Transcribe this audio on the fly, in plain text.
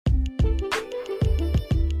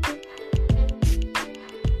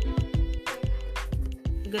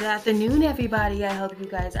Good afternoon, everybody. I hope you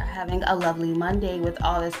guys are having a lovely Monday with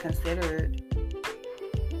all this considered.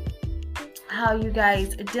 How you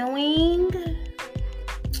guys doing?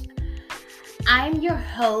 I'm your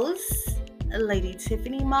host, Lady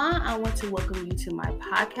Tiffany Ma. I want to welcome you to my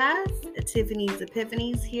podcast, Tiffany's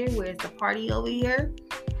Epiphanies here. Where's the party over here?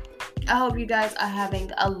 I hope you guys are having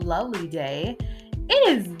a lovely day. It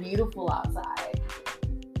is beautiful outside.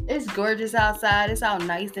 It's gorgeous outside. It's all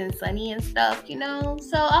nice and sunny and stuff,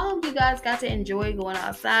 So I hope you guys got to enjoy going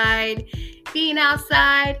outside, being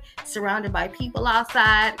outside, surrounded by people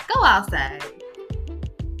outside. Go outside.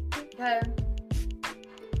 Okay?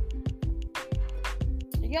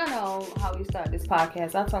 Y'all know how we start this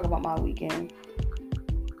podcast. I'll talk about my weekend.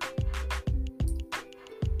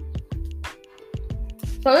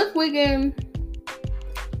 So this weekend,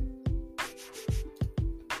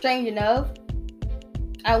 strange enough,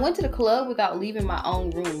 I went to the club without leaving my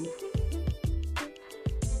own room.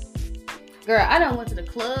 Girl, I done went to the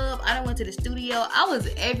club. I done went to the studio. I was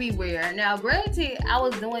everywhere. Now, granted, I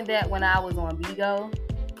was doing that when I was on Bigo.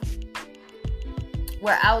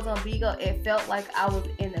 Where I was on Bigo, it felt like I was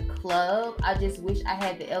in a club. I just wish I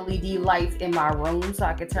had the LED lights in my room so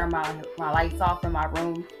I could turn my lights off in my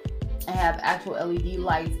room and have actual LED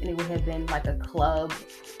lights, and it would have been like a club.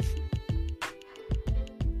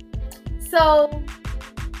 So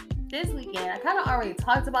this weekend, I kind of already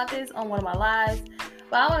talked about this on one of my lives,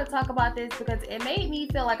 but I want to talk about this because it made me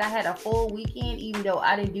feel like I had a full weekend, even though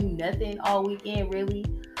I didn't do nothing all weekend, really.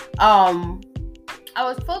 I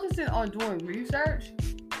was focusing on doing research,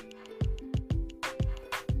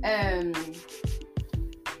 and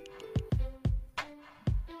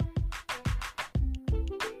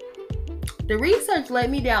the research led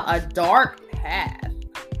me down a dark path.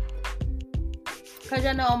 Because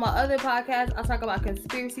y'all know on my other podcast, I talk about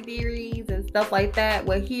conspiracy theories and stuff like that.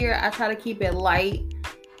 Well, here, I try to keep it light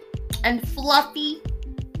and fluffy.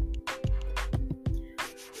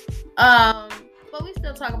 But we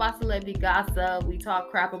still talk about celebrity gossip. We talk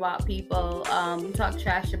crap about people. We talk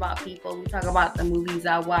trash about people. We talk about the movies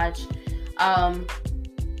I watch. And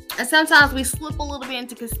sometimes we slip a little bit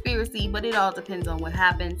into conspiracy, but it all depends on what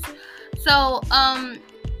happens. So,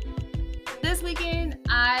 this weekend,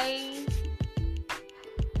 I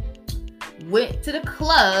went to the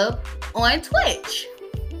club on Twitch.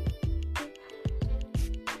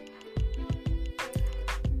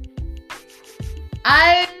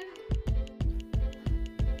 I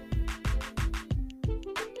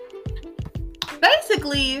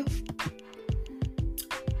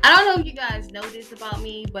don't know if you guys know this about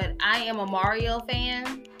me, but I am a Mario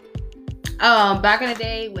fan. Back in the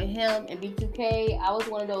day with him and B2K, I was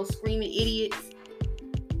one of those screaming idiots.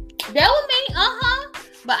 That was me,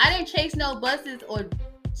 But I didn't chase no buses or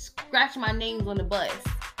scratch my names on the bus.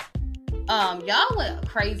 Y'all went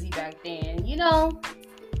crazy back then, And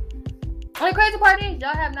the crazy part is,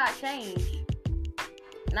 y'all have not changed.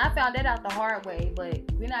 And I found that out the hard way, but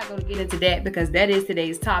we're not going to get into that because that is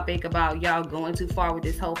today's topic about y'all going too far with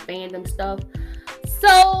this whole fandom stuff.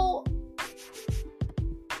 So,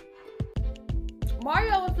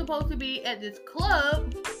 Mario was supposed to be at this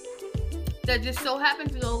club that just so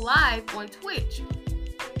happened to go live on Twitch,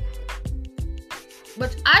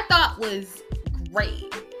 which I thought was great.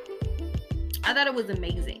 I thought it was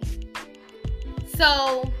amazing.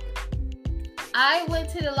 So I went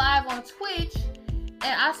to the live on Twitch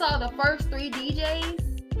and I saw the first 3 DJs.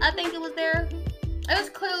 I think it was there. It was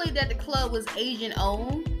clearly that the club was Asian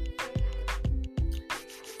owned.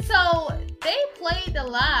 So they played the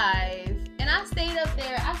live and I stayed up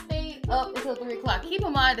there. I stayed up until 3 o'clock. Keep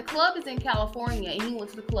in mind, the club is in California and he went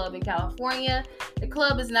to the club in California. The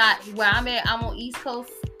club is not where I'm at. I'm on East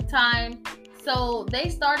Coast time. So they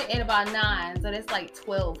started at about 9. So that's like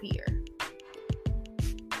 12 here.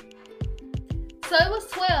 So it was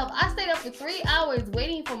 12. I stayed up for 3 hours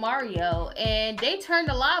waiting for Mario. And they turned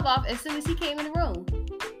the live off as soon as he came in the room.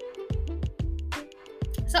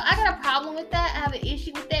 So I got a problem with that. I have an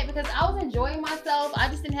issue with that because I was enjoying myself. I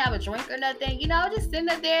just didn't have a drink or nothing. I was just sitting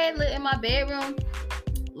up there in my bedroom,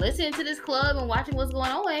 listening to this club and watching what's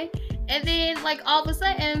going on. And then, all of a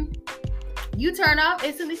sudden, you turn off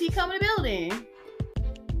as soon as he come in the building.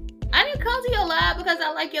 I didn't come to your live because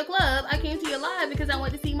I like your club. I came to your live because I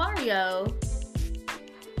went to see Mario.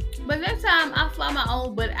 But next time, I'll fly my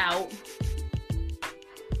own butt out.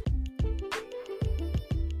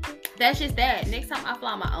 That's just that. Next time I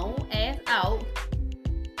fly my own ass out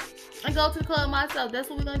and go to the club myself. That's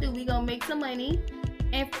what we're going to do. We're going to make some money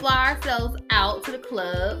and fly ourselves out to the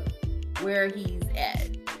club where he's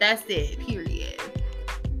at. That's it. Period.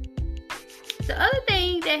 The other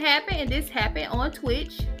thing that happened, and this happened on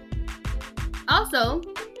Twitch also,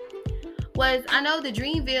 was, I know the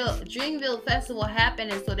Dreamville Festival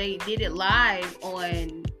happened, and so they did it live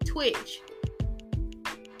on Twitch.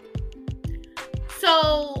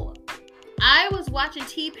 So I was watching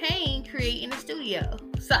T-Pain create in the studio.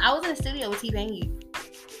 So I was in the studio with T-Pain.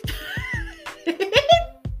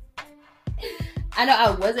 I know I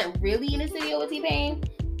wasn't really in the studio with T-Pain,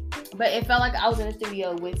 but it felt like I was in the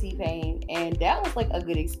studio with T-Pain, and that was like a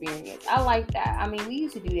good experience. I like that. I mean, we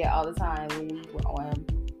used to do that all the time when we were on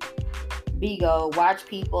Bigo, watch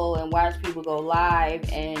people go live,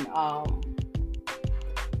 and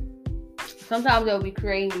sometimes they'll be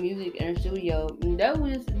creating music in the studio, and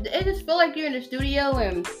it just feel like you're in the studio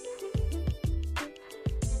and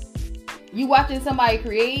you watching somebody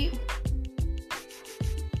create,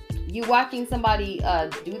 you watching somebody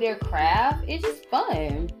do their craft. It's just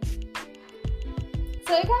fun.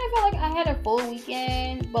 So it kind of felt like I had a full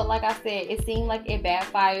weekend, but like I said, it seemed like it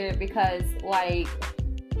backfired because, like,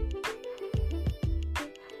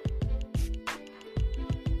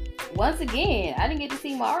 once again, I didn't get to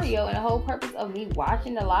see Mario, and the whole purpose of me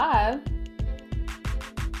watching the live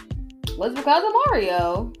was because of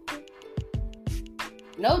Mario.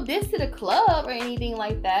 No diss to the club or anything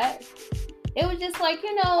like that. It was just like,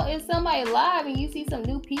 you know, if somebody live and you see some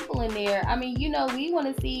new people in there, I mean, you know, we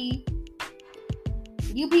want to see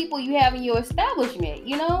you people you have in your establishment,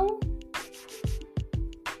 you know?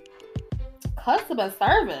 Customer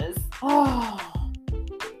service. Oh.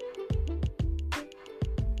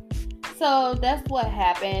 So that's what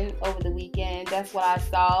happened over the weekend. That's what I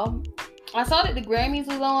saw. I saw that the Grammys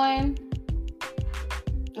was on.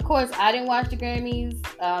 Of course, I didn't watch the Grammys.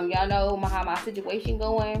 Y'all know how my situation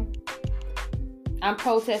going. I'm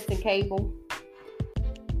protesting cable.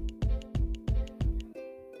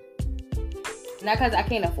 Not because I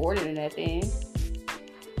can't afford it or nothing.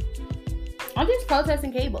 I'm just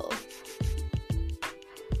protesting cable.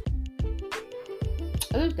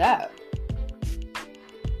 Who's that?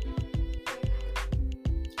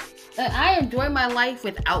 And I enjoy my life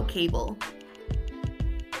without cable.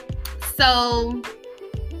 So,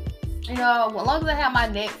 you know, as long as I have my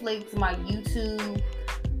Netflix, my YouTube,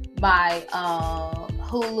 my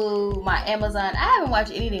Hulu, my Amazon. I haven't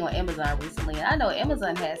watched anything on Amazon recently, and I know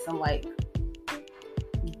Amazon has some like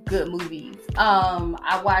good movies.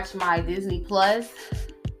 I watched my Disney Plus.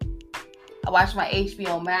 I watched my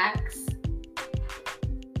HBO Max.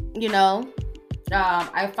 You know,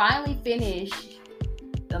 I finally finished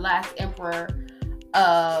The Last Emperor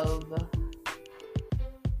of...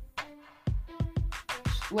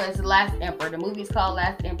 Well, it's The Last Emperor. The movie's called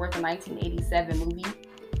Last Emperor. It's a 1987 movie.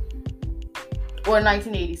 Or a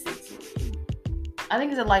 1986 movie. I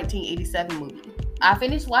think it's a 1987 movie. I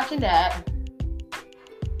finished watching that.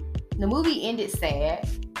 The movie ended sad.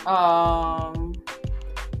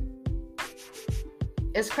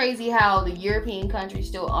 It's crazy how the European countries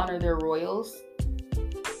still honor their royals.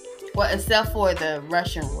 Well, except for the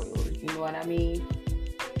Russian royals, you know what I mean?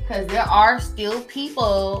 Because there are still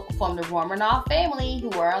people from the Romanov family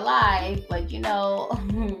who are alive, but you know,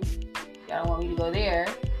 y'all don't want me to go there.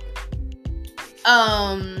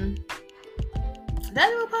 Did I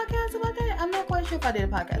do a podcast about that? I'm not quite sure if I did a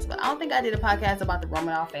podcast, but I don't think I did a podcast about the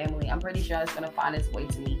Romanov family. I'm pretty sure it's gonna find its way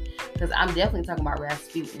to me because I'm definitely talking about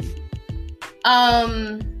Rasputin.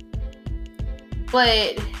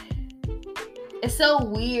 But it's so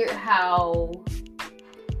weird how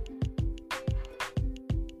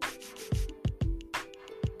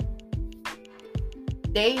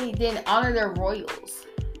they didn't honor their royals.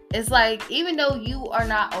 It's like, even though you are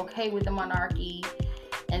not okay with the monarchy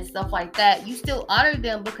and stuff like that, you still honor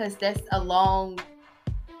them because that's a long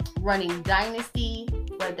running dynasty,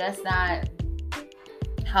 but that's not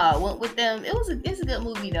how it went with them. It's a good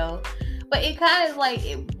movie though. But it kind of like,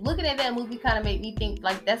 looking at that movie kind of made me think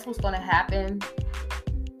like that's what's going to happen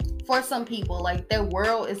for some people. Like their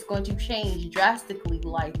world is going to change drastically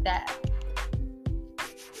like that.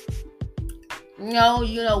 You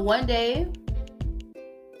know, one day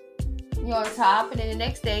you're on top, and then the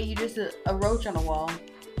next day you're just a roach on the wall.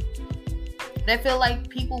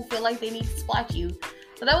 People feel like they need to splat you.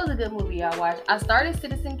 So that was a good movie I watched. I started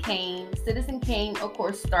Citizen Kane. Citizen Kane, of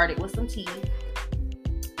course, started with some tea.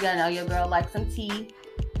 You know, your girl likes some tea.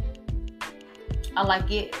 I like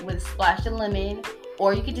it with a splash of lemon.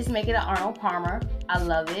 Or you could just make it an Arnold Palmer. I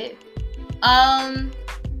love it. And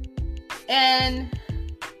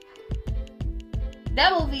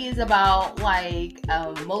that movie is about like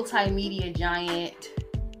a multimedia giant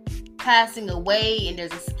passing away, and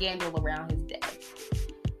there's a scandal around his death.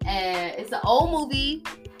 And it's an old movie.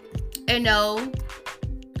 And no,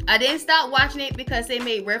 I didn't stop watching it because they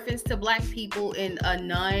made reference to black people in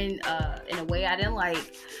a way I didn't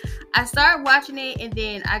like. I started watching it and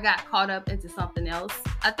then I got caught up into something else.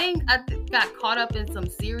 I think I got caught up in some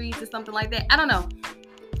series or something like that. I don't know.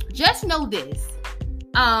 Just know this.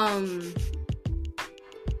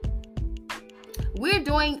 We're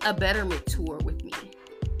doing a betterment tour with me.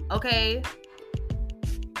 Okay?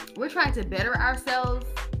 We're trying to better ourselves.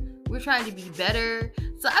 We're trying to be better.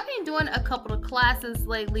 So I've been doing a couple of classes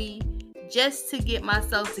lately just to get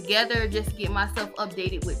myself together, just to get myself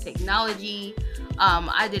updated with technology.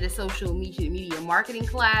 I did a social media marketing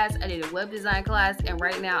class. I did a web design class. And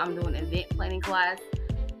right now I'm doing an event planning class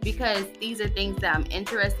because these are things that I'm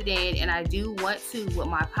interested in. And I do want to, with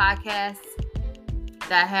my podcasts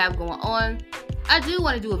that I have going on, I do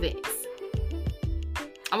want to do events.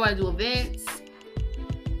 I want to do events.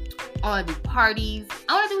 I want to do parties.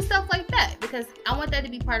 I want to do stuff like that because I want that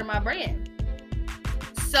to be part of my brand.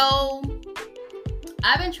 So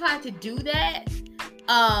I've been trying to do that.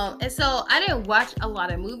 And so I didn't watch a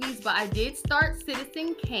lot of movies, but I did start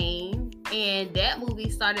Citizen Kane. And that movie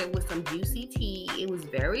started with some juicy tea. It was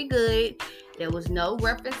very good. There was no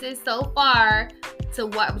references so far to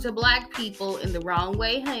black people in the wrong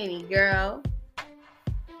way, honey, girl.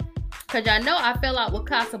 Because y'all know I fell out with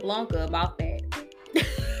Casablanca about that.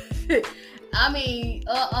 I mean,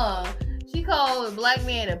 she called a black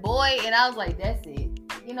man a boy, and I was like, that's it.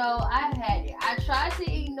 You know, I had it. I tried to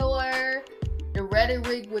ignore the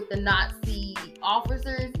rhetoric with the Nazi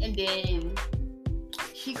officers, and then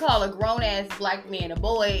she called a grown-ass black man a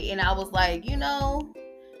boy, and I was like, you know,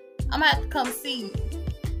 I'm gonna have to come see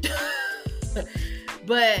you.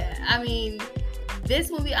 But, I mean, this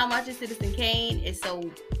movie I'm watching, Citizen Kane, is so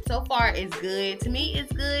far it's good. To me,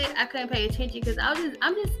 it's good. I couldn't pay attention because I'm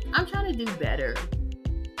trying to do better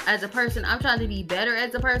as a person. I'm trying to be better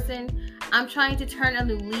as a person. I'm trying to turn a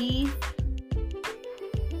new leaf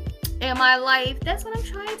in my life. That's what I'm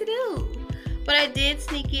trying to do. But I did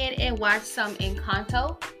sneak in and watch some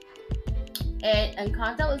Encanto. And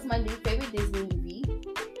Encanto is my new favorite Disney movie.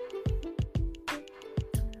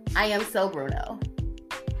 I am so Bruno.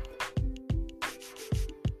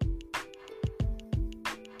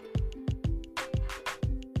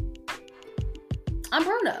 I'm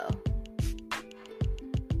Bruno.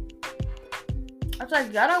 I was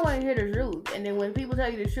like, y'all don't want to hear the truth. And then when people tell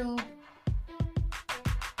you the truth,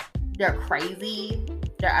 they're crazy.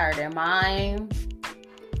 They're out of their mind.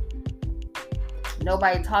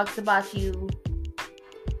 Nobody talks about you.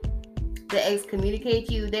 They excommunicate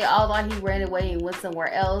you. They all thought he ran away and went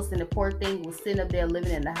somewhere else. And the poor thing was sitting up there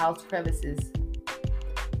living in the house crevices.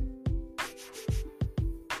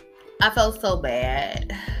 I felt so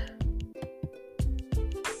bad.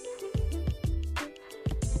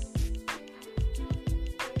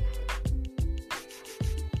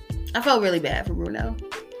 I felt really bad for Bruno.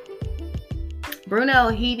 Bruno,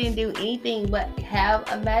 he didn't do anything but have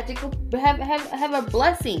a magical, have a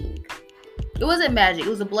blessing. It wasn't magic, it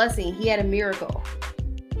was a blessing. He had a miracle.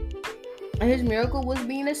 And his miracle was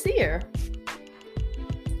being a seer.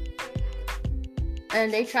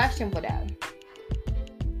 And they trashed him for that.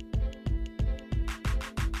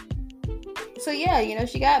 So yeah, you know,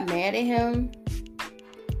 she got mad at him.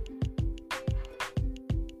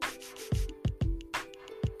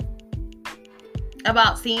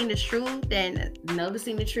 About seeing the truth and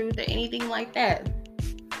noticing the truth or anything like that.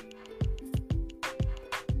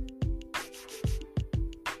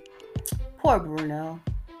 Poor Bruno.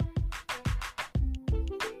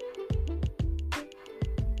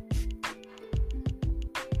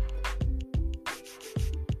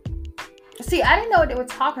 See, I didn't know what they were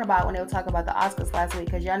talking about when they were talking about the Oscars last week,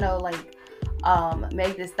 because y'all know, like,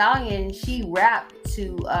 Meg Thee Stallion, she rapped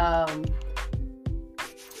to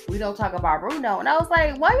We Don't Talk About Bruno. And I was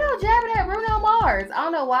like, why y'all jabbing at Bruno Mars? I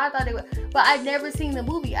don't know why I thought they would. But I'd never seen the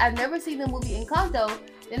movie. I've never seen the movie Encanto.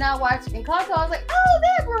 Then I watched Encanto. I was like, oh,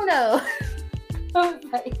 there's Bruno. I was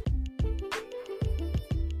like,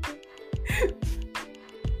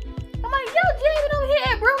 I'm like, y'all jabbing over here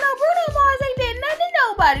at Bruno. Bruno Mars ain't did nothing to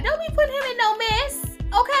nobody. Don't be putting him in no mess.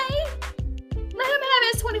 Okay? Let him have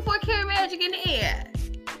his 24 karat magic in the air.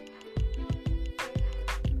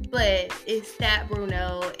 But it's that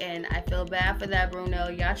Bruno, and I feel bad for that Bruno.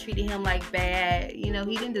 Y'all treated him like bad. You know,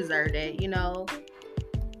 he didn't deserve it, you know.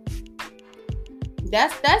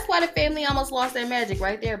 That's why the family almost lost their magic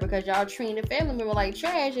right there, because y'all treated the family member like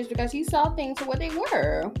trash, just because he saw things for what they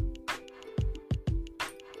were.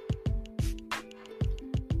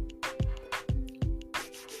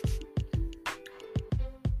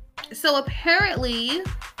 So apparently,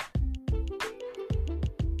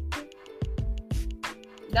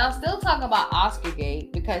 y'all still talking about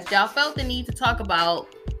Oscargate because y'all felt the need to talk about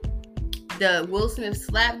the Will Smith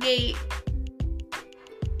Slapgate.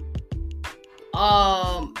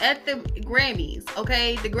 at the Grammys.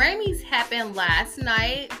 Okay, the Grammys happened last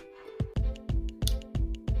night,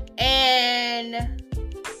 and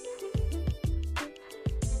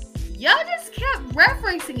y'all just kept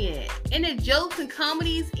referencing it in the jokes and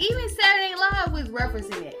comedies. Even Saturday Night Live was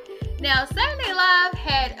referencing it. Now, Saturday Night Live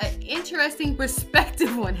had an interesting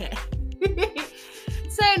perspective on that.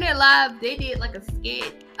 Saturday Night Live, they did like a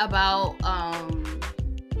skit about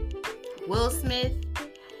Will Smith,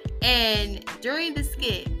 and during the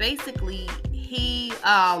skit, basically he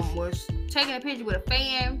was taking a picture with a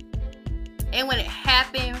fan, and when it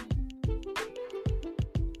happened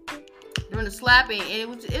during the slapping, and it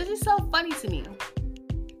was just so funny to me.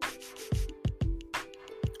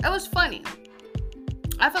 It was funny.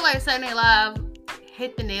 I feel like Saturday Night Live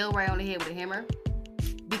hit the nail right on the head with a hammer,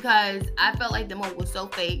 because I felt like the moment was so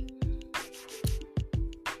fake.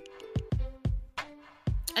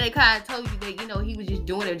 And it kind of told you that, he was just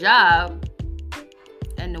doing a job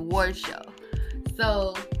in the award show.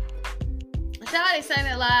 So, shout out to Saturday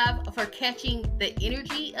Night Live for catching the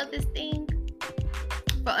energy of this thing,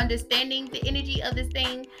 for understanding the energy of this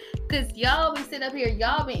thing. Because y'all be sitting up here,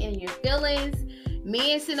 y'all been in your feelings.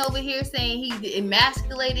 Men sitting over here saying he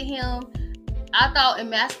emasculated him. I thought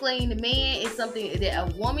emasculating the man is something that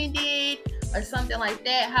a woman did or something like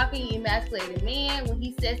that. How can you emasculate a man when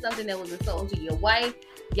he said something that was insulting to your wife?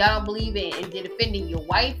 Y'all don't believe in defending your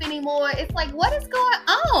wife anymore. It's like, what is going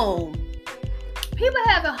on? People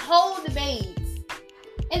having whole debates.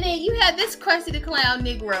 And then you have this Krusty the Clown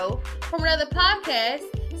Negro from another podcast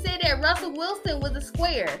said that Russell Wilson was a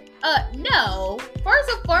square. No. First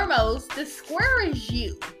and foremost, the square is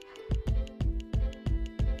you.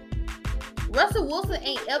 Russell Wilson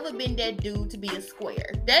ain't ever been that dude to be a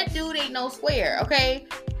square. That dude ain't no square, okay?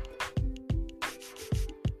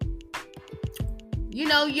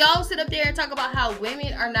 Y'all sit up there and talk about how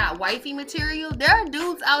women are not wifey material. There are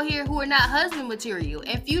dudes out here who are not husband material,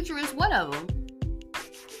 and Future is one of them.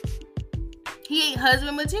 He ain't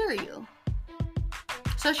husband material.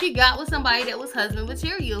 So she got with somebody that was husband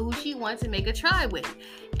material, who she wanted to make a tribe with.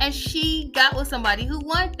 And she got with somebody who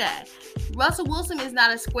wanted that. Russell Wilson is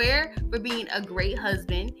not a square for being a great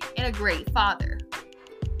husband and a great father.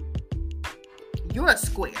 You're a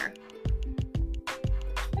square.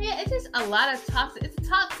 Yeah, it's just a lot of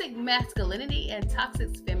toxic masculinity and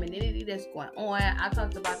toxic femininity that's going on. I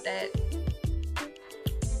talked about that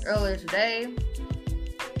earlier today.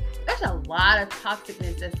 There's a lot of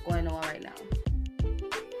toxicness that's going on right now.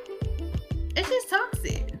 It's just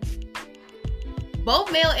toxic.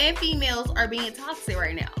 Both male and females are being toxic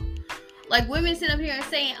right now. Like, women sit up here and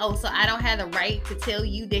saying, oh, so I don't have the right to tell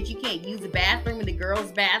you that you can't use the bathroom in the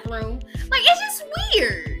girls' bathroom. Like, it's just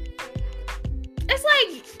weird. It's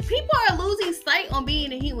like people are losing sight on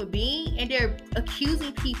being a human being, and they're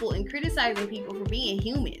accusing people and criticizing people for being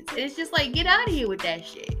humans. And it's just like, get out of here with that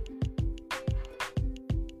shit.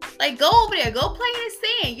 Like, go over there. Go play in the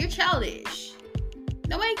sand. You're childish.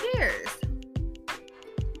 Nobody cares.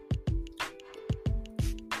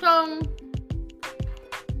 So,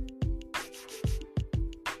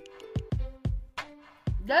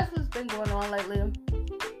 that's what's been going on lately.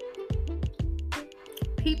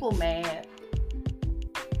 People mad.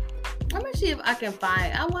 Let me see if I can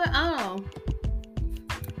find. I don't know.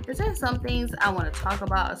 Is there some things I want to talk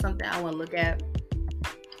about or something I want to look at?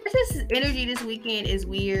 It's just energy this weekend is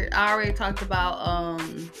weird. I already talked about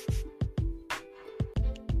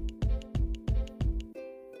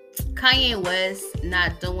Kanye West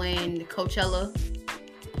not doing Coachella,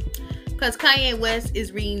 because Kanye West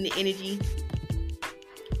is reading the energy,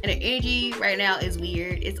 and the energy right now is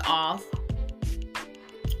weird. It's off.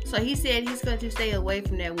 So he said he's going to stay away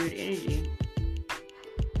from that weird energy.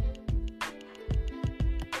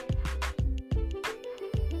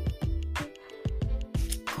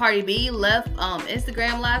 Cardi B left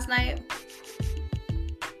Instagram last night.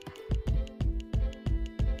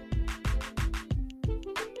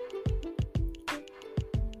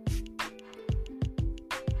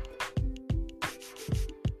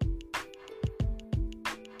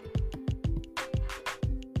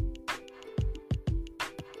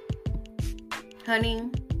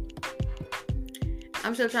 Honey,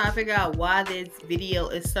 I'm still trying to figure out why this video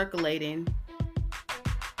is circulating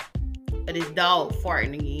of this dog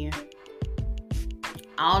farting again.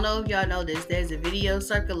 I don't know if y'all know this. There's a video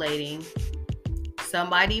circulating.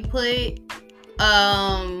 Somebody put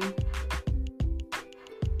a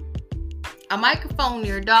microphone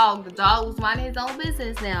near a dog. The dog was minding his own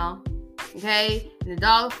business now. Okay? And the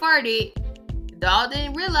dog farted. The dog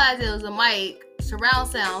didn't realize it was a mic. Surround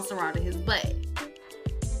sound surrounded his butt.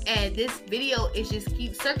 And this video is just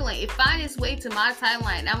keep circling. It finds its way to my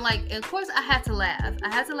timeline. And I'm like, and of course I had to laugh.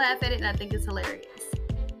 I had to laugh at it, and I think it's hilarious.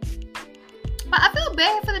 But I feel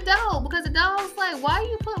bad for the dog, because the dog's like, why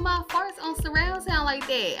you put my farts on surround sound like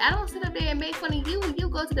that? I don't sit up there and make fun of you when you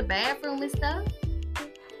go to the bathroom and stuff.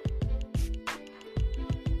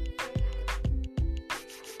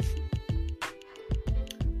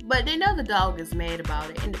 But they know the dog is mad about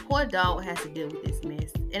it, and the poor dog has to deal with this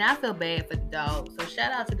mess. And I feel bad for the dog. So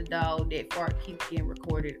shout out to the dog that fart keeps getting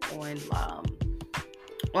recorded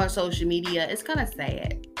on social media. It's kind of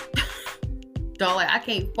sad. Dog, like, I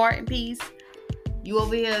can't fart in peace. You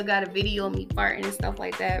over here got a video of me farting and stuff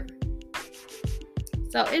like that.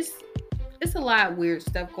 So it's a lot of weird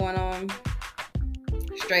stuff going on.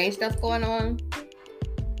 Strange stuff going on.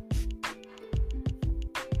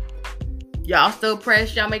 Y'all still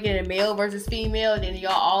pressed. Y'all making it male versus female. Then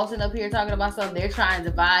y'all all sitting up here talking about something. They're trying to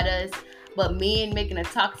divide us. But men making a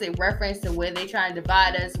toxic reference to where they trying to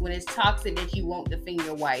divide us when it's toxic that you won't defend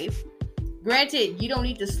your wife. Granted, you don't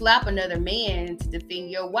need to slap another man to defend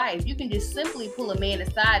your wife. You can just simply pull a man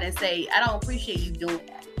aside and say, I don't appreciate you doing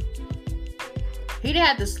that. He didn't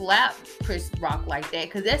have to slap Chris Rock like that,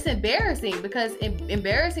 because that's embarrassing. Because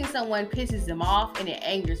embarrassing someone pisses them off and it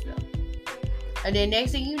angers them. And then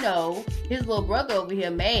next thing you know, his little brother over here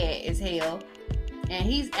mad as hell. And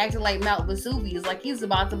he's acting like Mount Vesuvius, like he's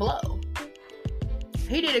about to blow.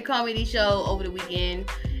 He did a comedy show over the weekend,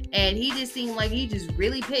 and he just seemed like he just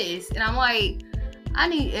really pissed. And I'm like, I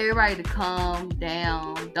need everybody to calm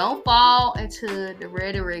down. Don't fall into the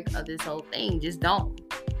rhetoric of this whole thing. Just don't.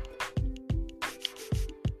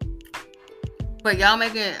 But y'all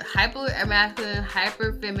making it hyper masculine,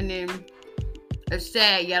 hyper feminine. It's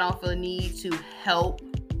sad y'all don't feel a need to help,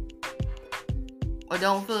 or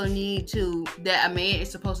don't feel a need to, that a man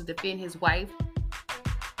is supposed to defend his wife.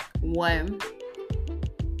 One.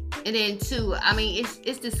 And then two, I mean,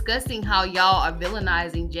 it's disgusting how y'all are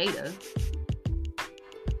villainizing Jada.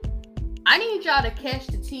 I need y'all to catch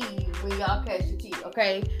the tea when y'all catch the tea,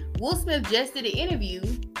 okay? Will Smith just did an interview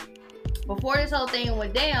before this whole thing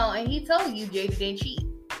went down, and he told you Jada didn't cheat.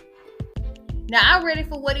 Now I read it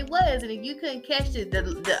for what it was, and if you couldn't catch it, if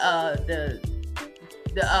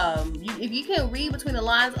you can't read between the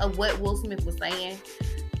lines of what Will Smith was saying,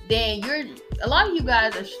 then a lot of you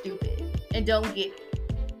guys are stupid and don't get it.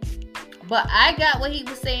 But I got what he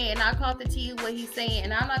was saying, and I caught the tea of what he's saying,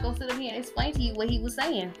 and I'm not gonna sit up here and explain to you what he was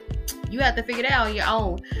saying. You have to figure it out on your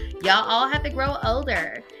own. Y'all all have to grow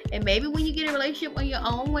older, and maybe when you get a relationship on your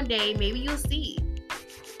own one day, maybe you'll see.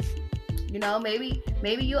 You know, maybe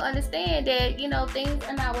you'll understand that, you know, things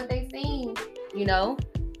are not what they seem, you know.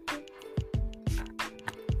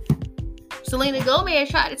 Selena Gomez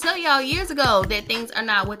tried to tell y'all years ago that things are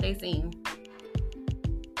not what they seem.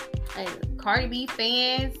 And Cardi B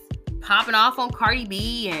fans popping off on Cardi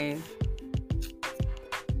B, and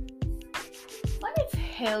let me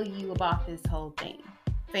tell you about this whole thing.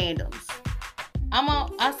 Fandoms.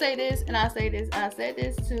 I say this, and I say this, and I said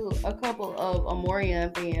this to a couple of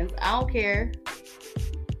Omarion fans. I don't care.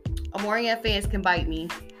 Omarion fans can bite me.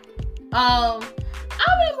 I'm an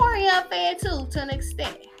Omarion fan too, to an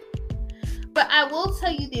extent. But I will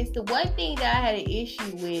tell you this: the one thing that I had an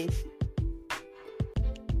issue with,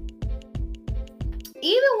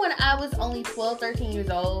 even when I was only 12, 13 years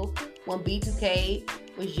old, when B2K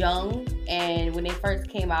was young, and when they first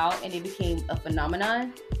came out and it became a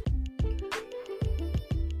phenomenon.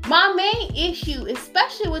 My main issue,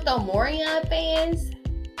 especially with the Omarion fans,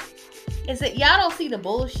 is that y'all don't see the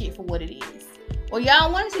bullshit for what it is. Or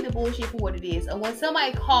y'all want to see the bullshit for what it is. Or when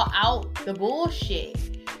somebody call out the bullshit,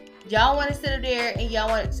 y'all want to sit up there and y'all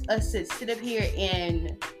want us to sit up here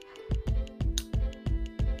and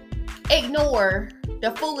ignore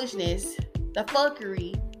the foolishness, the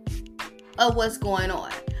fuckery of what's going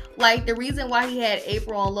on. Like the reason why he had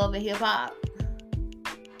April on Love and Hip Hop.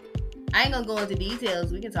 I ain't gonna go into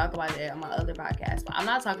details. We can talk about that on my other podcast, but I'm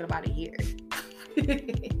not talking about it here.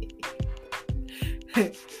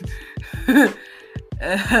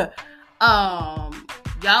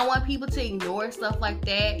 Y'all want people to ignore stuff like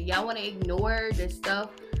that. Y'all want to ignore the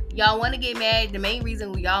stuff. Y'all want to get mad. The main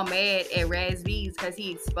reason y'all mad at Raz V is because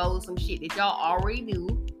he exposed some shit that y'all already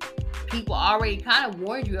knew. People already kind of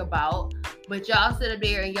warned you about, but y'all sit up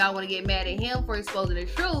there and y'all want to get mad at him for exposing the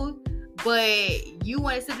truth. But you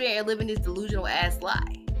want to sit there and live in this delusional ass lie.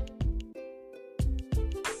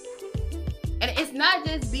 And it's not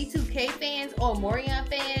just B2K fans or Omarion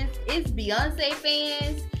fans. It's Beyonce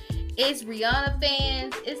fans. It's Rihanna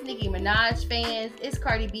fans. It's Nicki Minaj fans. It's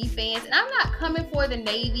Cardi B fans. And I'm not coming for the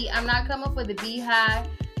Navy. I'm not coming for the Beehive.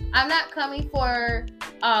 I'm not coming for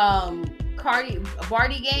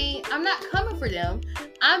Barty gang, I'm not coming for them.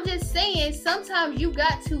 I'm just saying sometimes you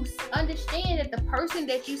got to understand that the person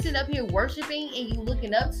that you sit up here worshiping and you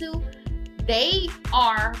looking up to, they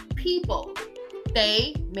are people.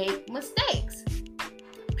 They make mistakes.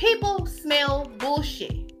 People smell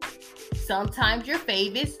bullshit. Sometimes your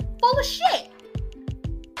fave is full of shit.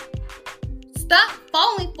 Stop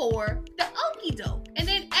falling for the okie doke and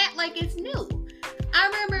then act like it's new. I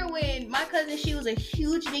remember when my cousin, she was a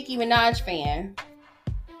huge Nicki Minaj fan.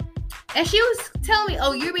 And she was telling me,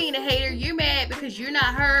 oh, you're being a hater. You're mad because you're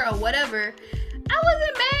not her or whatever. I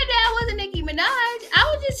wasn't mad that I wasn't Nicki Minaj.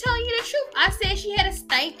 I was just telling you the truth. I said she had a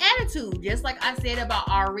stank attitude, just like I said about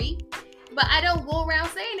Ari. But I don't go around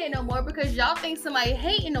saying that no more because y'all think somebody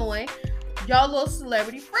hating on y'all little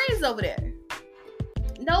celebrity friends over there.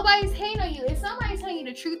 Nobody's hating on you. If somebody's telling you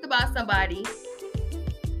the truth about somebody,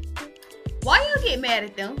 why y'all get mad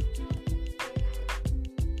at them?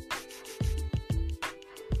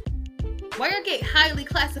 Why y'all get highly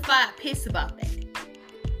classified pissed about that?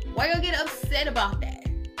 Why y'all get upset about that?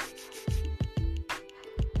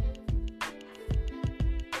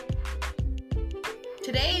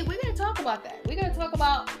 Today, we're going to talk about that. We're going to talk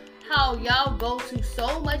about how y'all go to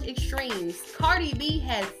so much extremes. Cardi B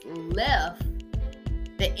has left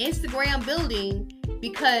the Instagram building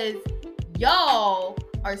because y'all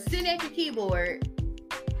are sitting at your keyboard.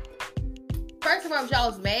 First of all, y'all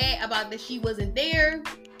was mad about that she wasn't there.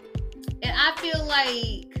 And I feel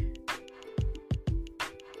like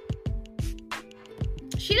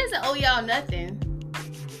she doesn't owe y'all nothing.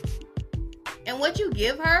 And what you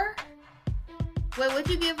give her,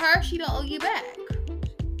 she don't owe you back.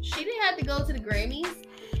 She didn't have to go to the Grammys.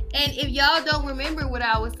 And if y'all don't remember what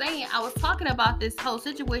I was saying, I was talking about this whole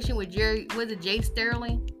situation with Jay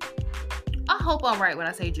Sterling? I hope I'm right when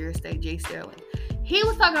I say Jay Sterling. He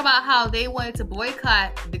was talking about how they wanted to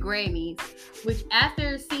boycott the Grammys, which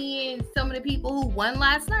after seeing some of the people who won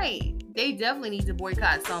last night, they definitely need to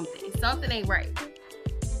boycott something. Something ain't right.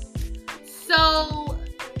 So,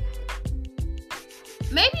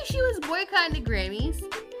 maybe she was boycotting the Grammys.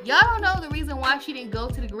 Y'all don't know the reason why she didn't go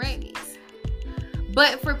to the Grammys.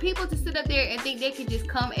 But for people to sit up there and think they could just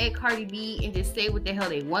come at Cardi B and just say what the hell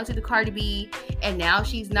they want to the Cardi B, and now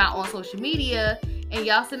she's not on social media, and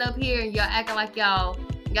y'all sit up here and y'all acting like y'all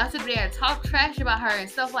sit there and talk trash about her and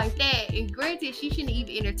stuff like that. And granted, she shouldn't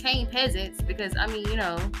even entertain peasants because, I mean, you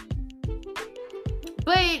know.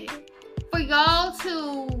 But for y'all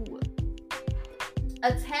to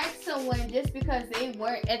attack someone just because they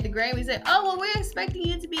weren't at the Grammys and, oh, well, we're expecting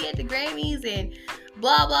you to be at the Grammys and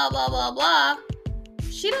blah, blah, blah, blah, blah.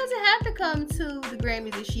 She doesn't have to come to the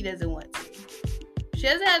Grammys if she doesn't want to. She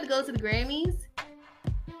doesn't have to go to the Grammys.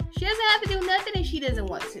 She doesn't have to do nothing if she doesn't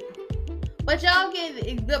want to. But y'all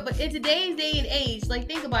but in today's day and age, like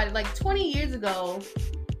think about it, like 20 years ago,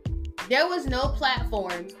 there was no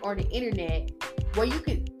platforms or the internet where you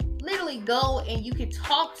could literally go and you could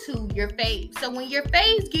talk to your faves. So when your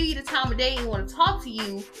faves give you the time of day and want to talk to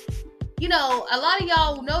you, you know, a lot of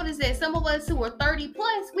y'all notice that some of us who are 30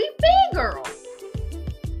 plus, we fangirl.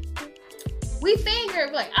 We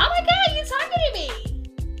fangirl like, oh my God, you're talking to me.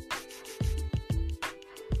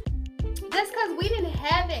 That's because we didn't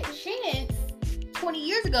have that chance 20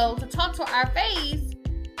 years ago to talk to our faves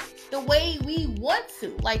the way we want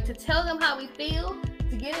to. Like to tell them how we feel,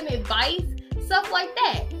 to give them advice, stuff like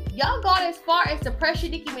that. Y'all gone as far as to pressure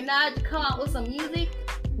Nicki Minaj to come out with some music.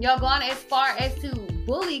 Y'all gone as far as to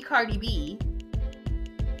bully Cardi B.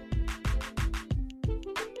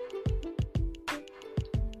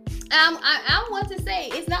 I want to say,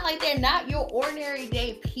 it's not like they're not your ordinary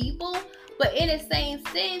day people, but in the same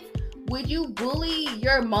sense, would you bully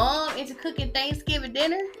your mom into cooking Thanksgiving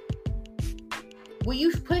dinner? Will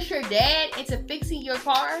you push your dad into fixing your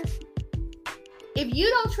car? If you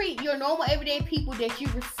don't treat your normal everyday people that you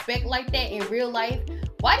respect like that in real life,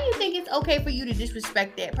 why do you think it's okay for you to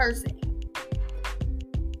disrespect that person?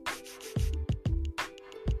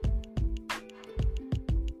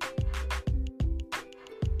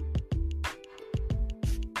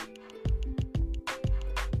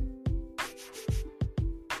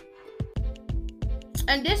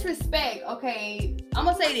 And disrespect, okay, I'm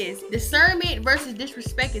gonna say this. Discernment versus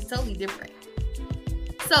disrespect is totally different.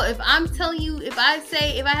 So if I'm telling you, if I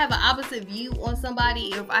have an opposite view on somebody,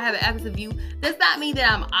 if I have an opposite view, does not mean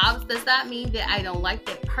that I'm opposite, does not mean that I don't like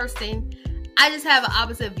that person. I just have an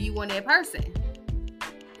opposite view on that person.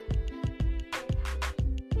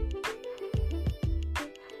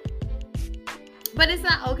 But it's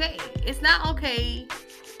not okay. It's not okay.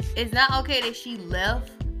 It's not okay that she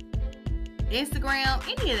left Instagram,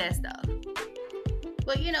 any of that stuff.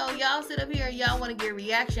 But y'all sit up here and y'all want to get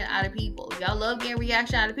reaction out of people. Y'all love getting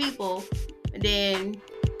reaction out of people. And then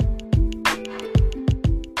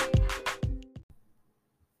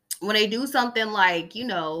when they do something like,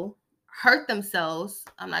 hurt themselves,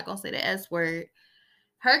 I'm not going to say the S word,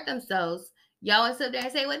 hurt themselves, y'all want to sit there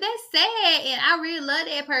and say, well, that's sad. And I really love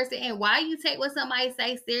that person. And why you take what somebody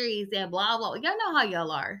say serious and blah, blah. Y'all know how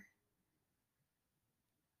y'all are.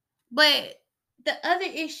 But the other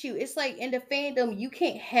issue, it's like in the fandom, you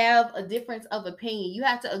can't have a difference of opinion. You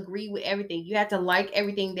have to agree with everything. You have to like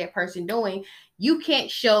everything that person doing. You can't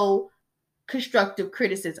show constructive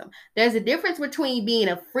criticism. There's a difference between being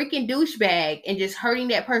a freaking douchebag and just hurting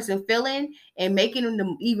that person feeling and making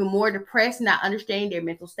them even more depressed, not understanding their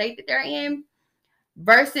mental state that they're in,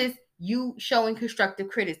 versus you showing constructive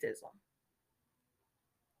criticism.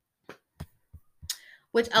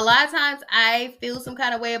 Which a lot of times I feel some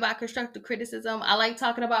kind of way about constructive criticism. I like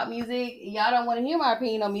talking about music. Y'all don't want to hear my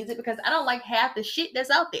opinion on music because I don't like half the shit that's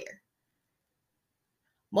out there.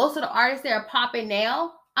 Most of the artists that are popping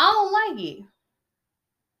now, I don't like it.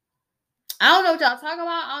 I don't know what y'all talking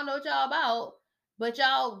about. I don't know what y'all about. But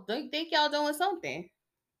y'all think y'all doing something.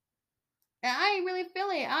 And I ain't really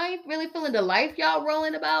feeling the life y'all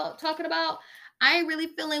rolling about, talking about. I ain't really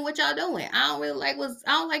feeling what y'all doing. I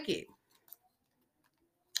don't like it.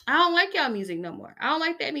 I don't like y'all music no more. I don't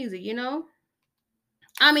like that music,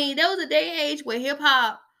 I mean, there was a day and age where hip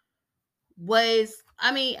hop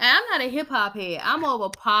I'm not a hip hop head. I'm more of a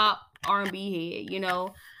pop R&B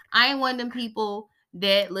head, I ain't one of them people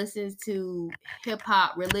that listens to hip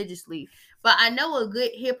hop religiously. But I know a good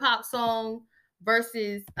hip hop song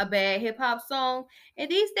versus a bad hip hop song. And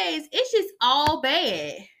these days, it's just all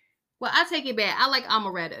bad. Well, I take it back. I like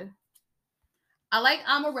Amaretta. I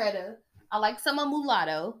like some of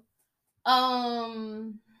Mulatto.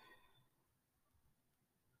 Um,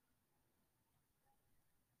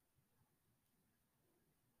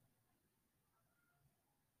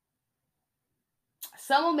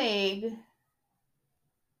 some of Meg.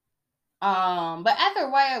 But after a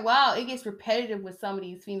while, it gets repetitive with some of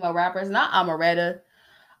these female rappers. Not Amaretta.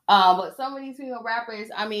 But some of these female rappers,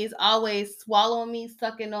 I mean, it's always swallowing me,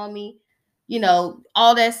 sucking on me,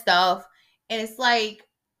 all that stuff. And it's like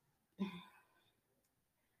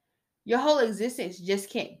your whole existence just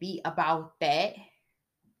can't be about that.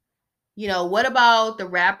 What about the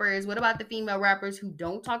rappers? What about the female rappers who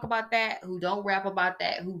don't talk about that, who don't rap about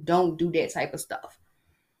that, who don't do that type of stuff?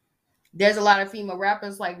 There's a lot of female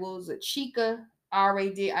rappers like, what was it, Chica? I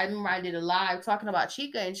remember I did a live talking about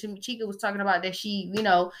Chica, and Chica was talking about that she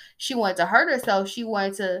wanted to hurt herself. She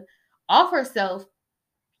wanted to off herself.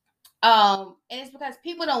 And it's because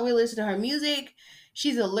people don't really listen to her music.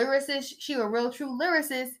 She's a lyricist. She's a real true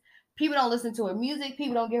lyricist. People don't listen to her music.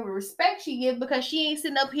 People don't give her respect she gives because she ain't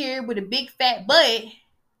sitting up here with a big fat butt,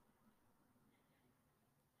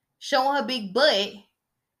 showing her big butt,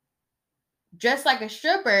 dressed like a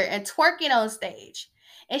stripper and twerking on stage.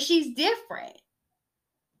 And she's different.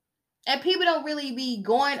 And people don't really be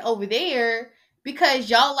going over there because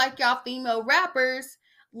y'all like y'all female rappers,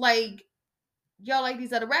 like y'all like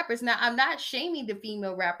these other rappers. Now, I'm not shaming the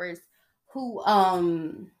female rappers who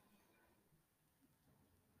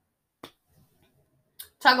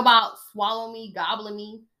talk about swallowing me, gobbling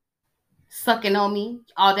me, sucking on me,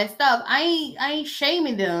 all that stuff. I ain't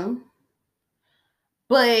shaming them,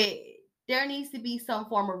 but there needs to be some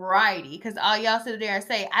form of variety because all y'all sit there and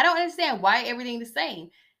say, I don't understand why everything's the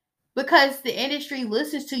same. Because the industry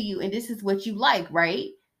listens to you and this is what you like, right?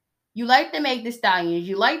 You like the Meg Thee Stallions,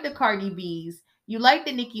 you like the Cardi B's, you like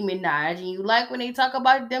the Nicki Minaj, and you like when they talk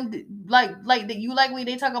about them, you like when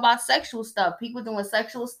they talk about sexual stuff, people doing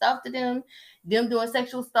sexual stuff to them doing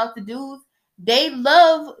sexual stuff to dudes. They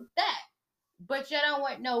love that, but you don't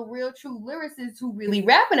want no real true lyricists who really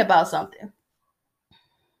rapping about something.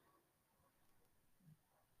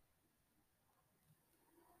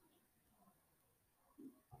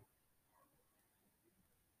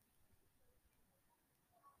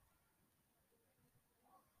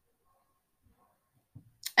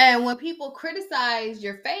 And when people criticize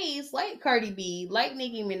your face, like Cardi B, like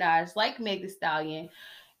Nicki Minaj, like Meg Thee Stallion,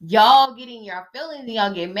 y'all get in your feelings and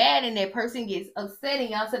y'all get mad, and that person gets upset, and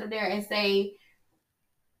y'all sit up there and say,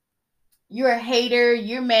 you're a hater,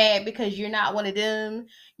 you're mad because you're not one of them,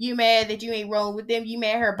 you mad that you ain't rolling with them, you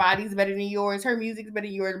mad her body's better than yours, her music's better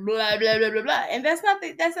than yours, blah blah blah blah blah. And that's not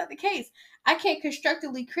the case. I can't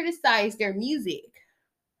constructively criticize their music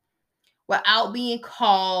without being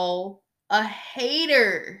called a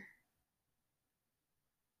hater.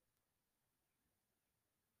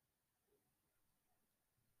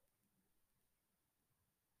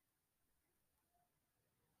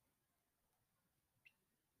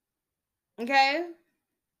 Okay?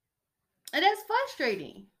 And that's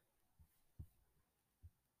frustrating.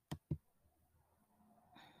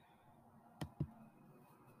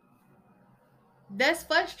 That's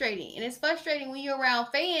frustrating. And it's frustrating when you're around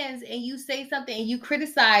fans and you say something and you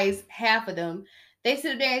criticize half of them. They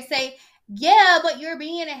sit there and say, yeah, but you're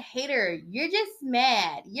being a hater. You're just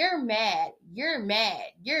mad. You're mad. You're mad.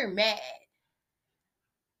 You're mad.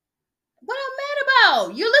 What I'm mad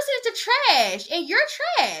about? You're listening to trash and you're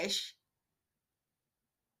trash.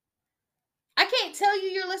 I can't tell you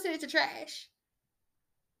you're listening to trash.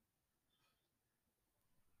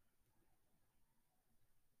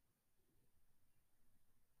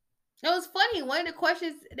 It was funny. One of the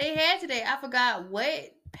questions they had today, I forgot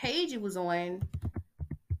what page it was on.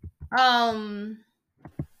 Um,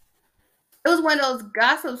 it was one of those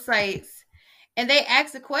gossip sites, and they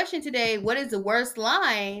asked a question today: "What is the worst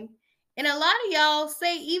line?" And a lot of y'all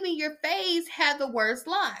say even your faves have the worst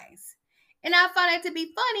lines. And I find that to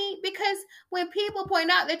be funny because when people point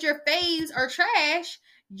out that your faves are trash,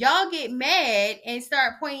 y'all get mad and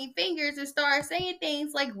start pointing fingers and start saying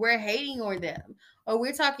things like we're hating on them or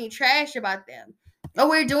we're talking trash about them or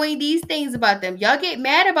we're doing these things about them. Y'all get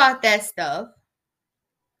mad about that stuff.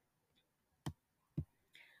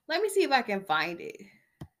 Let me see if I can find it.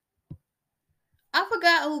 I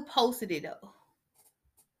forgot who posted it though.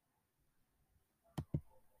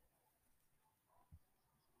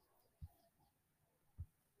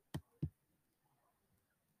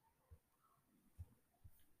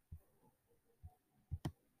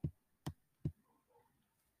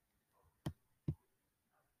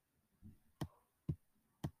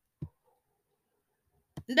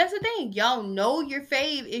 That's the thing. Y'all know your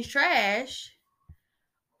fave is trash,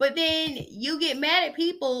 but then you get mad at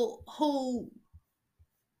people who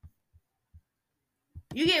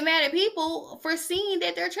you get mad at people for seeing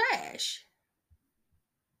that they're trash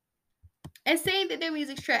and saying that their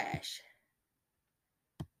music's trash.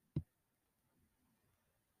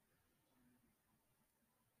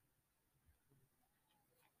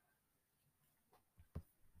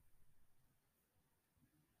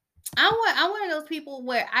 I'm one of those people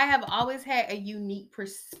where I have always had a unique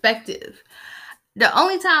perspective. The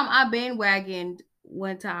only time I bandwagoned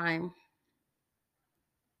one time,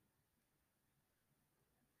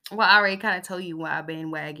 well, I already kind of told you why I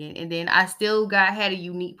bandwagon, and then I still got had a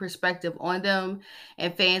unique perspective on them.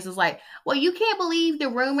 And fans was like, "Well, you can't believe the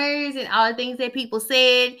rumors and all the things that people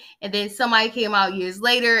said." And then somebody came out years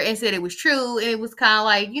later and said it was true, and it was kind of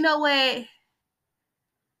like, you know what?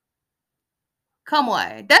 Come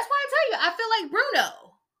on. That's why I tell you, I feel like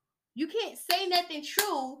Bruno. You can't say nothing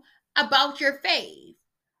true about your fave.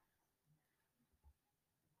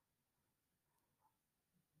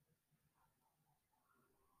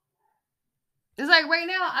 It's like right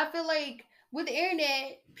now, I feel like with the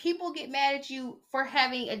internet, people get mad at you for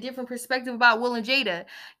having a different perspective about Will and Jada.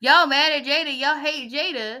 Y'all mad at Jada, y'all hate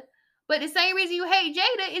Jada. But the same reason you hate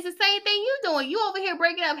Jada is the same thing you doing. You over here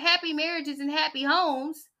breaking up happy marriages and happy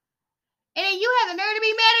homes. And then you have the nerve to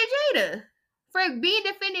be mad at Jada for being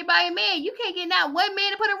defended by a man. You can't get not one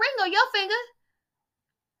man to put a ring on your finger.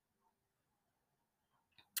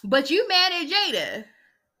 But you mad at Jada.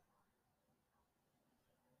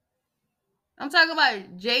 I'm talking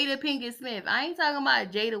about Jada Pinkett Smith. I ain't talking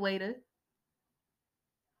about Jada Waiter.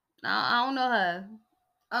 I don't know her.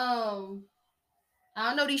 Um, I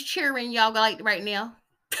don't know these cheering y'all like right now.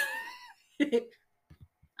 I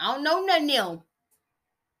don't know none of them.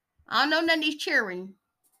 I don't know none of these cheering.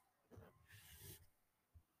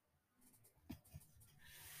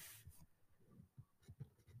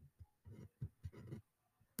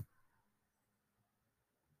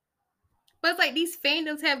 But it's like these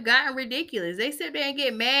fandoms have gotten ridiculous. They sit there and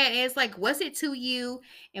get mad, and it's like, what's it to you,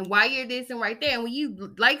 and why you're this and right there. And when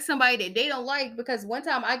you like somebody that they don't like, because one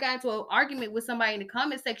time I got into an argument with somebody in the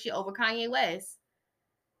comment section over Kanye West.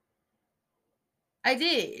 I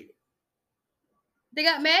did. They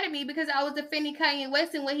got mad at me because I was defending Kanye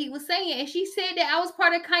West and what he was saying, and she said that I was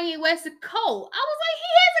part of Kanye West's cult. I was like, he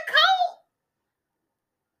has a cult.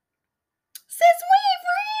 Since when,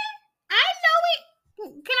 friend? I know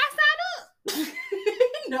it. Can I sign up?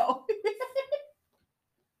 No.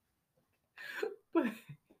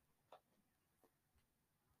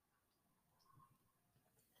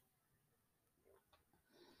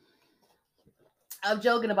 I'm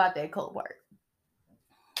joking about that cult part.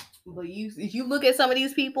 But if you look at some of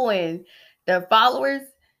these people and their followers,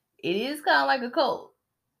 it is kind of like a cult.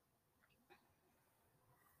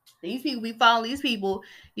 These people be following these people.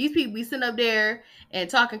 These people be sitting up there and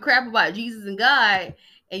talking crap about Jesus and God.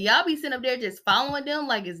 And y'all be sitting up there just following them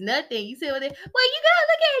like it's nothing. You say, well, you gotta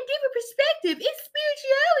look at a different perspective. It's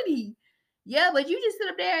spirituality. Yeah, but you just sit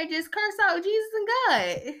up there and just curse out Jesus and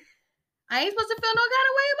God. I ain't supposed to feel no kind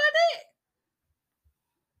of way about that.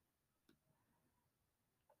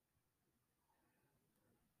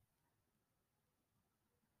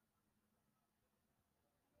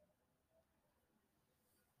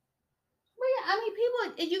 Well, yeah, I mean,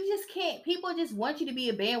 people, you just can't. People just want you to be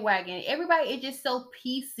a bandwagon. Everybody is just so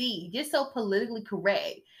PC, just so politically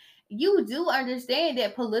correct. You do understand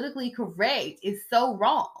that politically correct is so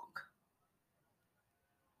wrong.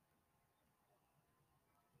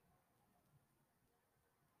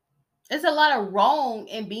 It's a lot of wrong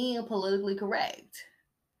in being politically correct.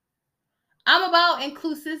 I'm about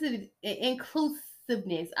inclusiveness.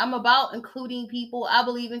 I'm about including people. I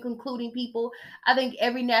believe in including people. I think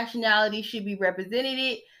every nationality should be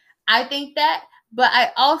represented. I think that, but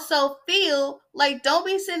I also feel like don't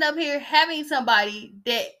be sitting up here having somebody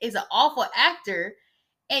that is an awful actor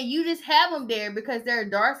and you just have them there because they're a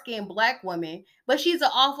dark skinned black woman, but she's an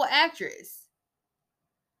awful actress.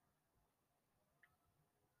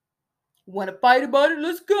 Want to fight about it?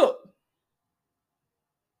 Let's go.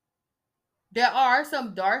 There are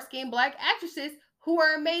some dark skinned black actresses who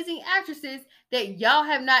are amazing actresses that y'all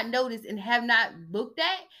have not noticed and have not looked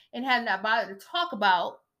at and have not bothered to talk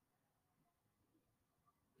about.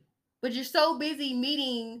 But you're so busy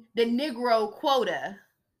meeting the Negro quota.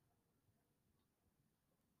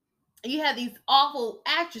 You have these awful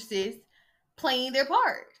actresses playing their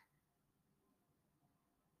part.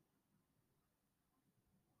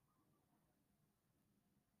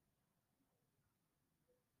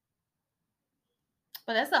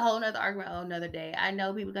 But that's a whole nother argument on another day. I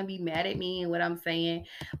know people are gonna be mad at me and what I'm saying,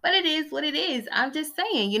 but it is what it is. I'm just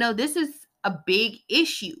saying, this is a big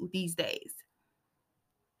issue these days.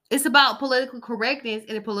 It's about political correctness,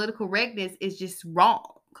 and the political correctness is just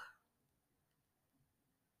wrong.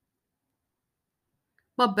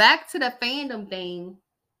 But back to the fandom thing,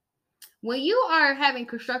 when you are having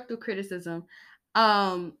constructive criticism,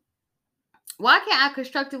 um, why can't I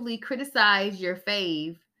constructively criticize your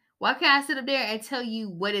fave? Why can't I sit up there and tell you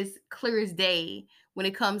what is clear as day when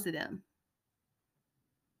it comes to them?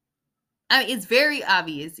 I mean, it's very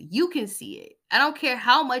obvious. You can see it. I don't care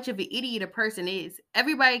how much of an idiot a person is.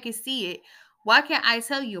 Everybody can see it. Why can't I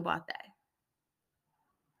tell you about that?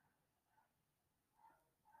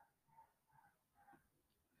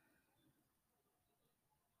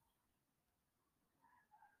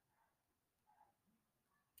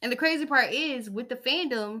 And the crazy part is with the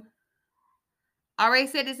fandom, I already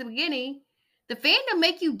said this at the beginning, the fandom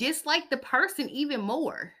make you dislike the person even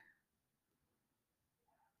more.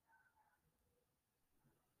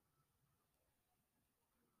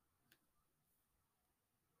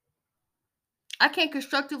 I can't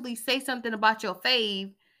constructively say something about your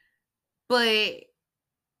fave, but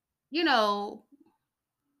you know,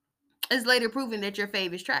 it's later proven that your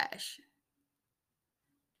fave is trash.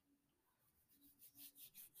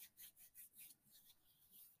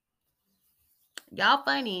 Y'all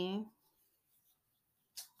funny.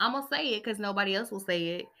 I'm gonna say it because nobody else will say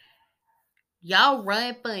it. Y'all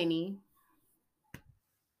run funny.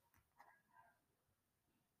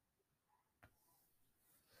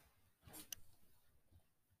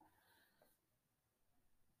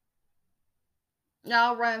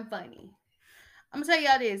 Y'all run funny. I'm gonna tell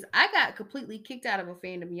y'all this. I got completely kicked out of a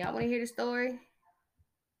fandom. Y'all want to hear the story?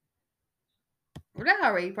 Well, I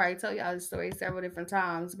already probably told y'all this story several different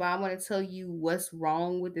times, but I want to tell you what's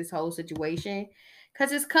wrong with this whole situation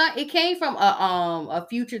because it came from a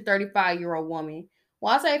future 35-year-old woman.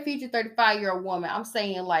 When I say future 35-year-old woman, I'm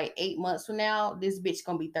saying like 8 months from now, this bitch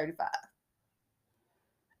gonna be 35.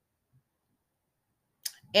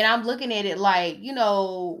 And I'm looking at it like,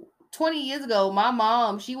 20 years ago, my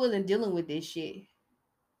mom, she wasn't dealing with this shit.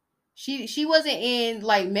 She wasn't in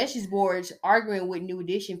like message boards arguing with New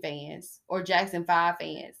Edition fans or Jackson 5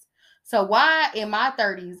 fans. So why in my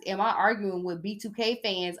 30s am I arguing with B2K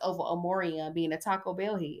fans over Amoria being a Taco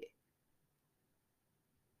Bell head?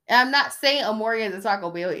 And I'm not saying Amoria is a Taco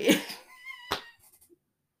Bell head.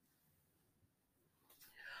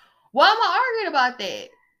 Why am I arguing about that?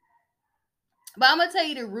 But I'm gonna tell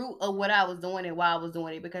you the root of what I was doing and why I was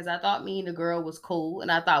doing it because I thought me and the girl was cool and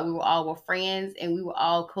I thought we were friends and we were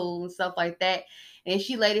all cool and stuff like that. And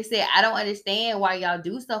she later said, I don't understand why y'all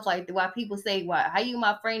do stuff like that. Why people say, why how you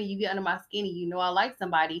my friend and you get under my skin and you know I like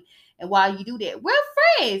somebody and why you do that. We're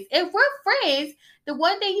friends. If we're friends, the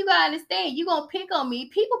one thing you gotta understand, you gonna pick on me.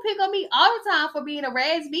 People pick on me all the time for being a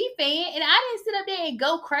Raz B fan, and I didn't sit up there and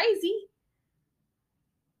go crazy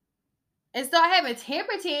and start having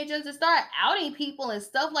temper tantrums and start outing people and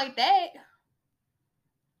stuff like that.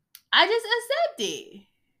 I just accept it.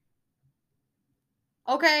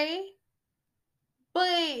 Okay. But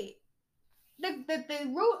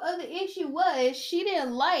the root of the issue was she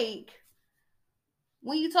didn't like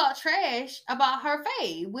when you talk trash about her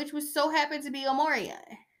fave, which was so happened to be Omorion.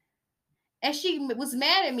 And she was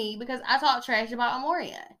mad at me because I talked trash about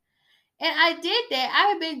Omorion. And I did that. I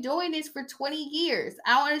have been doing this for 20 years.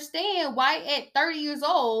 I don't understand why at 30 years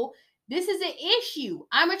old, this is an issue.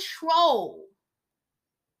 I'm a troll.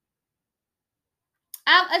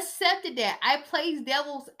 I've accepted that. I play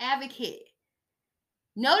devil's advocate.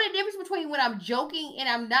 Know the difference between when I'm joking and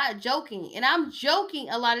I'm not joking. And I'm joking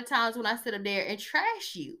a lot of times when I sit up there and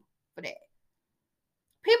trash you for that.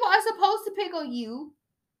 People are supposed to pick on you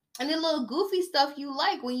and the little goofy stuff you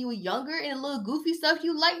like when you were younger and the little goofy stuff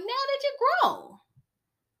you like now that you're grown.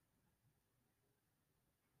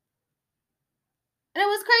 And it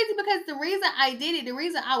was crazy because the reason I did it, the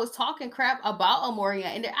reason I was talking crap about Amoria,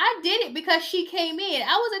 and I did it because she came in.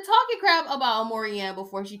 I wasn't talking crap about Amoria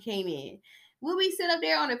before she came in. When we sit up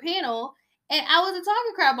there on the panel, and I wasn't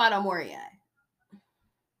talking crap about Amoria.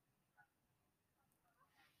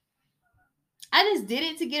 I just did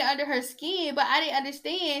it to get under her skin, but I didn't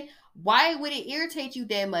understand why would it irritate you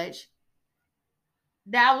that much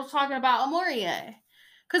that I was talking about Amoria.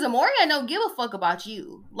 Cause Amoria don't give a fuck about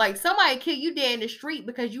you. Like somebody kill you dead in the street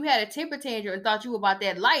because you had a temper tantrum and thought you were about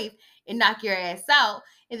that life and knock your ass out,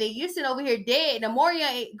 and then you're sitting over here dead, and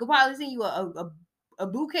Amoria could probably send you a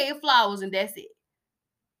bouquet of flowers, and that's it.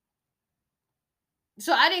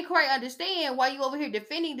 So I didn't quite understand why you over here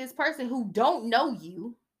defending this person who don't know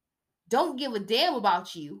you, don't give a damn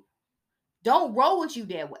about you, don't roll with you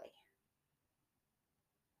that way.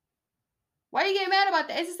 Why are you getting mad about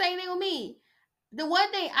that? It's the same thing with me. The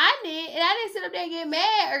one thing I did, and I didn't sit up there and get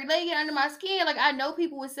mad or let it get under my skin. Like I know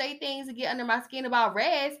people would say things to get under my skin about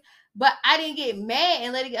Raz, but I didn't get mad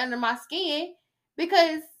and let it get under my skin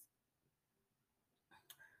because,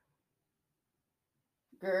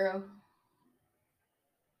 girl,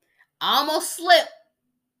 I almost slipped.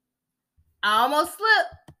 I almost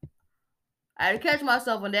slipped. I had to catch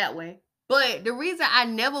myself on that one. But the reason I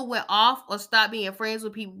never went off or stopped being friends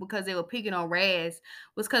with people because they were picking on Raz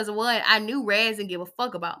was because one, I knew Raz didn't give a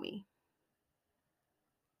fuck about me.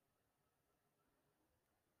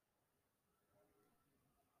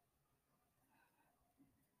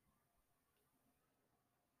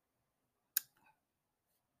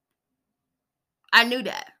 I knew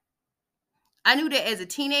that. I knew that as a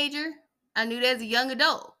teenager. I knew that as a young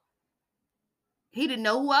adult. He didn't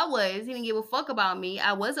know who I was. He didn't give a fuck about me.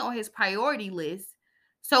 I wasn't on his priority list.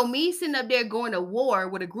 So me sitting up there going to war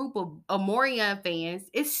with a group of Amorian fans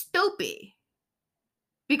is stupid.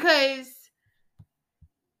 Because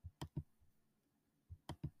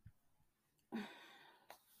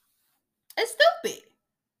it's stupid.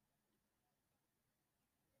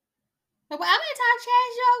 But I'm gonna talk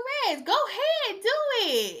trash your Reds. Go ahead, do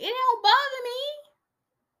it. It don't bother me.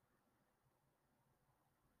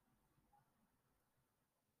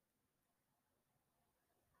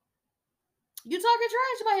 You talking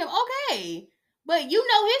trash about him, okay? But you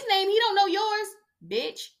know his name. He don't know yours,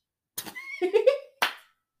 bitch.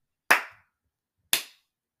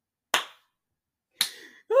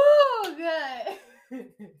 Oh god.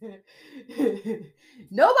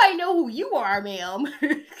 Nobody know who you are, ma'am.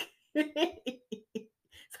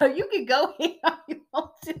 So you can go here all you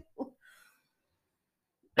want to.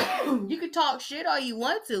 You can talk shit all you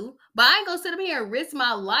want to, but I ain't gonna sit up here and risk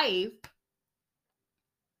my life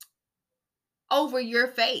over your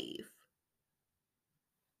fave.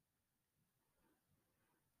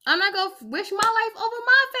 I'm not gonna wish my life over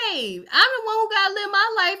my fave. I'm the one who gotta live my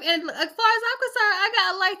life, and as far as I'm concerned, I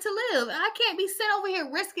got a life to live. I can't be sitting over here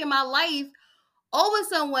risking my life over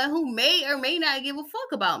someone who may or may not give a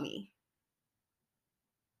fuck about me.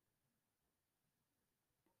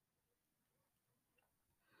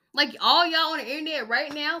 Like all y'all on the internet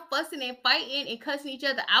right now, fussing and fighting and cussing each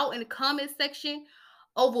other out in the comment section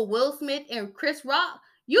over Will Smith and Chris Rock.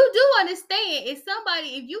 You do understand if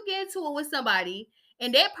you get into it with somebody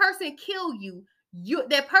and that person kill you,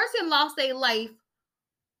 that person lost their life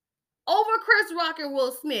over Chris Rock and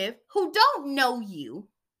Will Smith, who don't know you,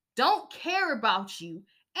 don't care about you,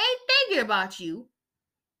 ain't thinking about you,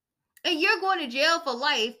 and you're going to jail for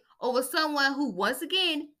life over someone who, once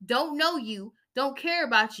again, don't know you, don't care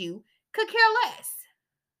about you, could care less.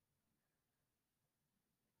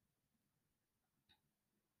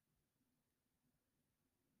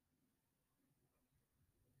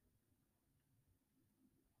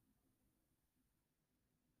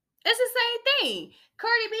 It's the same thing.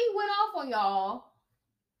 Cardi B went off on y'all.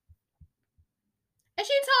 And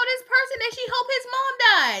she told this person that she hoped his mom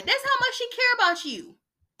died. That's how much she care about you.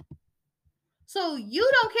 So you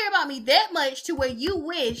don't care about me that much to where you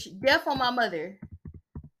wish death on my mother.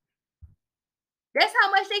 That's how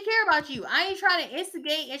much they care about you. I ain't trying to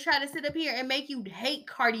instigate and try to sit up here and make you hate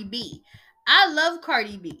Cardi B. I love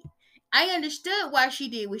Cardi B. I understood why she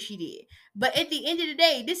did what she did. But at the end of the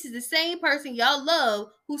day, this is the same person y'all love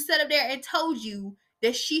who sat up there and told you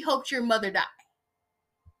that she hoped your mother died.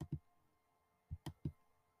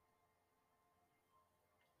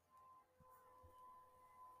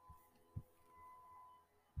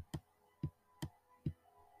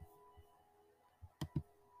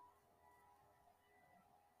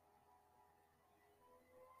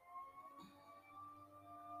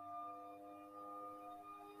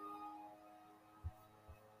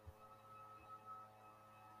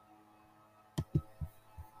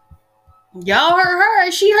 Y'all hurt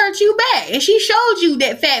her, she hurt you back. And she showed you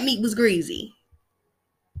that fat meat was greasy.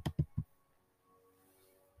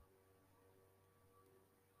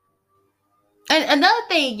 And another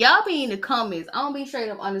thing, y'all be in the comments. I'm gonna be straight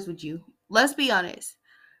up honest with you. Let's be honest.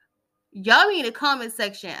 Y'all be in the comment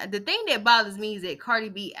section. The thing that bothers me is that Cardi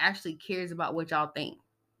B actually cares about what y'all think.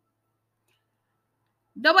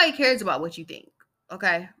 Nobody cares about what you think.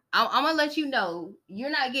 Okay. I'm gonna let you know you're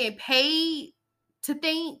not getting paid to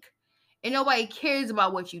think, and nobody cares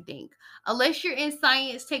about what you think. Unless you're in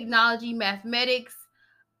science, technology, mathematics,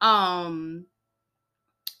 um,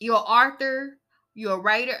 you're an author, you're a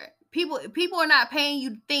writer. People are not paying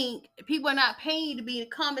you to think. People are not paying you to be in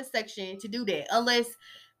the comment section to do that unless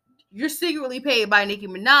you're secretly paid by Nicki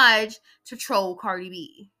Minaj to troll Cardi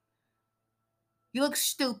B. You look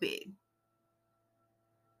stupid.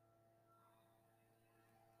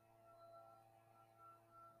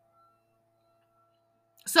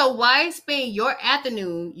 So why spend your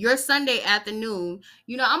afternoon, your Sunday afternoon?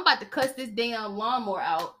 You know, I'm about to cuss this damn lawnmower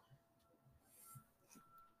out.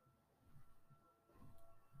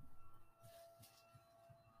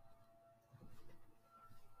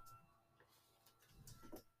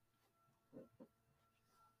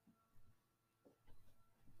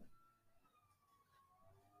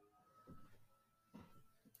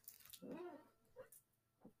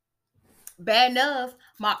 Bad enough,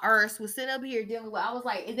 my earth was sitting up here dealing with. I was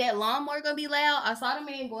like, "Is that lawnmower gonna be loud?" I saw the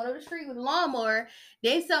man going up the street with a lawnmower.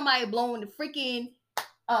 Then somebody blowing the freaking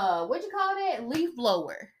what you call that, leaf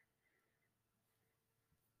blower,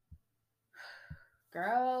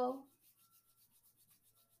 girl.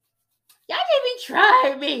 Y'all just be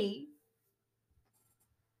trying me.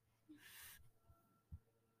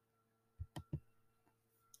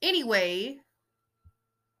 Anyway,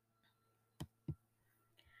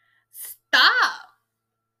 stop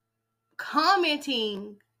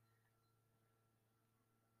commenting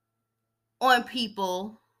on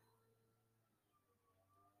people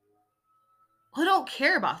who don't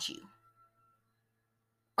care about you.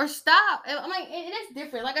 Or stop. I'm like, and that's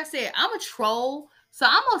different. Like I said, I'm a troll, so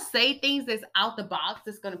I'm gonna say things that's out the box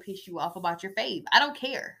that's gonna piss you off about your fave. I don't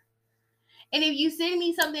care. And if you send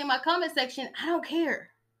me something in my comment section, I don't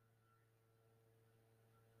care.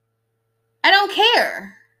 I don't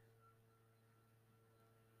care.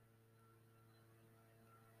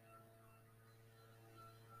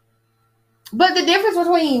 But the difference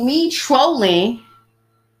between me trolling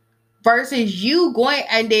versus you going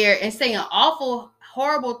in there and saying awful,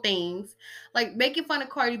 horrible things, like making fun of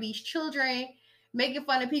Cardi B's children, making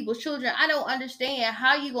fun of people's children. I don't understand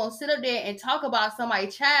how you gonna sit up there and talk about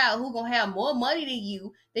somebody's child who gonna have more money than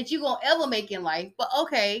you that you gonna ever make in life. But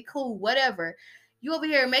okay, cool, whatever. You over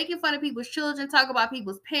here making fun of people's children, talk about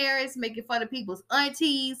people's parents, making fun of people's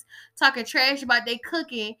aunties, talking trash about their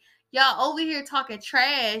cooking. Y'all over here talking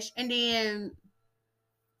trash, and then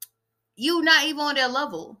you not even on their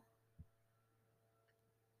level.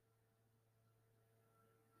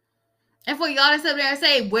 And for y'all to sit there and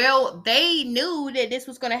say, well, they knew that this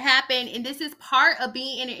was going to happen and this is part of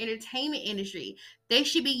being in the entertainment industry. They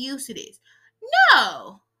should be used to this.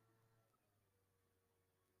 No.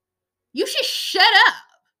 You should shut up.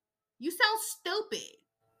 You sound stupid.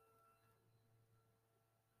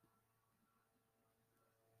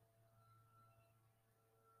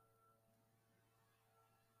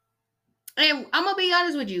 And I'm going to be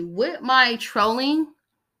honest with you. With my trolling,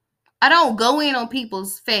 I don't go in on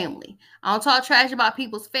people's family. I don't talk trash about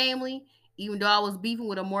people's family, even though I was beefing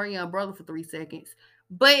with a more young brother for 3 seconds.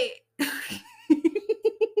 But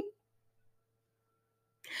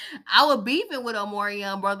I was beefing with a more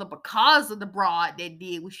young brother because of the broad that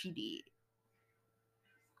did what she did.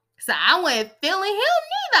 So I wasn't feeling him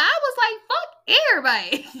neither. I was like, fuck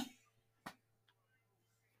everybody.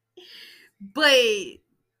 But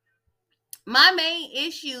my main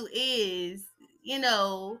issue is, you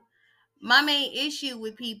know, my main issue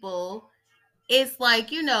with people it's like,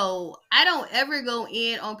 I don't ever go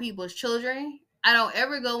in on people's children. I don't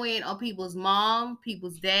ever go in on people's mom,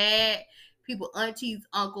 people's dad, people aunties,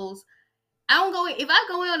 uncles. I don't go in. If I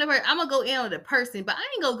go in on the person, I'm gonna go in on the person, but I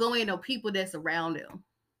ain't gonna go in on people that's around them.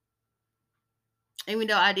 Even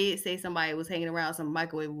though I did say somebody was hanging around some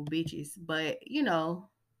microwavable bitches, but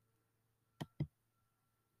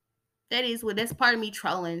that's part of me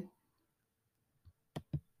trolling.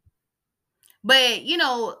 But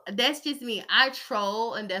that's just me. I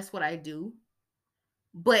troll and that's what I do.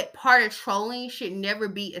 But part of trolling should never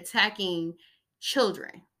be attacking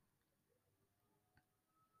children.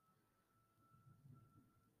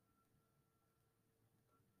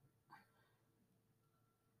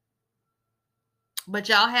 But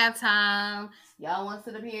y'all have time. Y'all want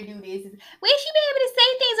to sit up here and do this. We should be able to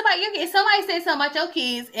say things about your kids. Somebody said something about your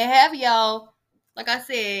kids and have y'all, like I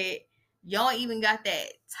said, y'all even got that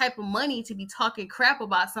type of money to be talking crap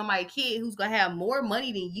about somebody's kid who's gonna have more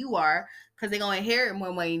money than you are because they're gonna inherit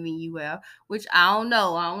more money than you have. Which I don't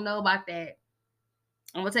know. I don't know about that.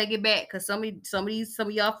 I'm gonna take it back because some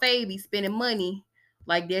of y'all fave be spending money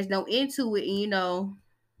like there's no end to it, and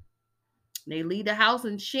they leave the house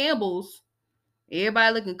in shambles.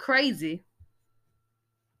 Everybody looking crazy.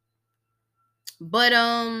 But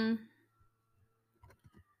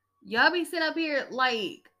y'all be sitting up here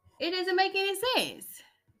like it doesn't make any sense.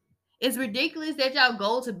 It's ridiculous that y'all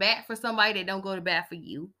go to bat for somebody that don't go to bat for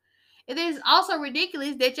you. It is also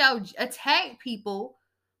ridiculous that y'all attack people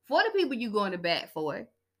for the people you going to bat for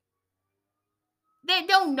that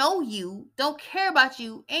don't know you, don't care about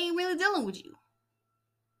you, ain't really dealing with you.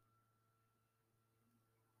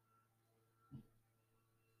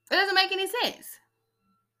 It doesn't make any sense.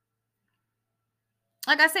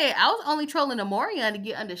 Like I said, I was only trolling Amorian to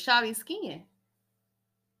get under Shawty's skin.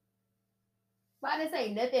 But I didn't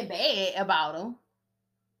say nothing bad about him.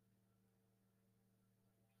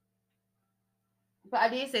 But I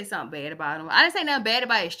did say something bad about him. I didn't say nothing bad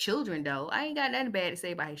about his children, though. I ain't got nothing bad to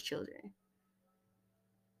say about his children.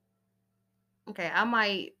 Okay,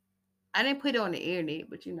 I didn't put it on the internet,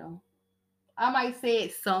 but I might say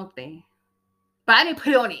something. But I didn't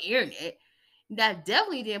put it on the internet. I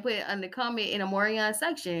definitely didn't put it on the comment in the Morion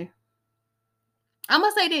section. I'm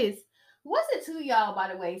gonna say this. What's it to y'all,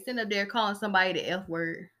 by the way, sitting up there calling somebody the F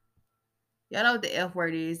word? Y'all know what the F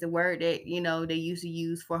word is, the word that, they used to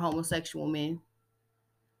use for homosexual men.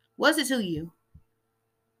 What's it to you?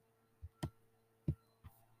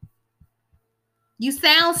 You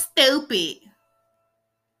sound stupid.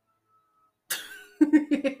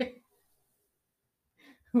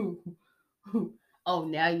 Oh,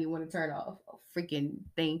 now you want to turn off a freaking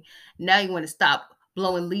thing. Now you want to stop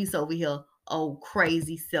blowing leaves over here. Oh,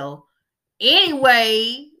 crazy self.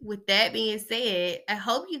 Anyway, with that being said, I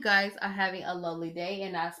hope you guys are having a lovely day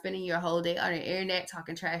and not spending your whole day on the internet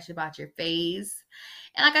talking trash about your face.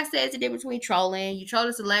 And like I said, it's the difference between trolling. You troll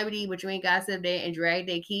a celebrity, but you ain't got to sit there and drag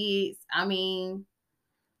their kids. I mean,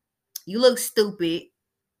 you look stupid.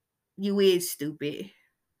 You is stupid.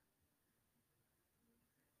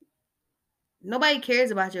 Nobody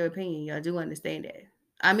cares about your opinion. Y'all do understand that.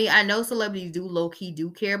 I mean, I know celebrities do low key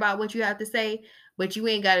do care about what you have to say, but you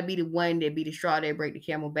ain't got to be the one that be the straw that break the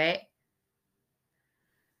camel back.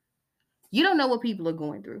 You don't know what people are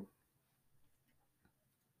going through.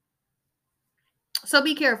 So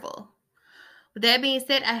be careful. With that being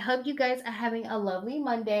said, I hope you guys are having a lovely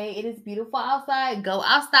Monday. It is beautiful outside. Go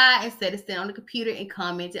outside instead of sitting on the computer and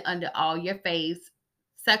commenting under all your faves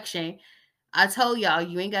section. I told y'all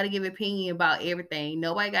you ain't got to give opinion about everything.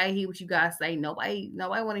 Nobody got to hear what you guys say. Nobody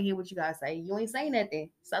want to hear what you guys say. You ain't saying nothing.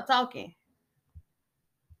 Stop talking.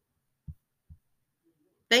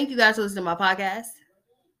 Thank you guys for listening to my podcast.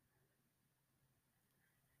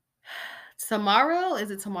 Tomorrow,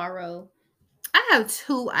 is it tomorrow? I have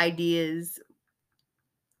two ideas.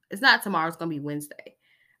 It's not tomorrow, it's gonna be Wednesday.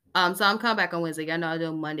 So I'm coming back on Wednesday. I know I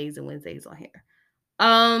do Mondays and Wednesdays on here.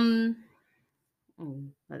 I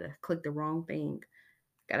just clicked the wrong thing.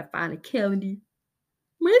 Gotta find a calendar.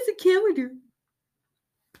 Where's the calendar?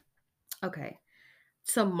 Okay.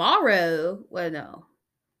 Tomorrow, well, no.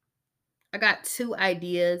 I got two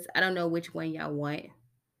ideas. I don't know which one y'all want.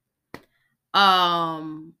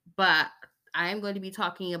 But I am going to be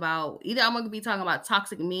talking about either I'm going to be talking about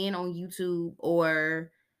toxic men on YouTube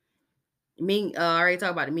or mean. I already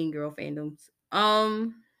talked about the Mean Girl fandoms.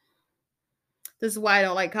 This is why I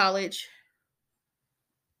don't like college.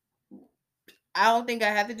 I don't think I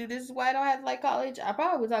have to do this. Is why I don't have to like college. I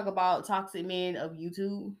probably would talk about toxic men of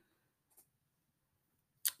YouTube.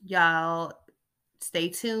 Y'all stay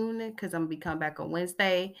tuned because I'm gonna be coming back on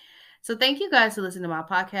Wednesday. So thank you guys for listening to my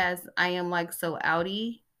podcast. I am like so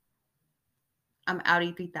outie. I'm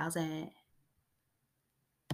Audi 3000.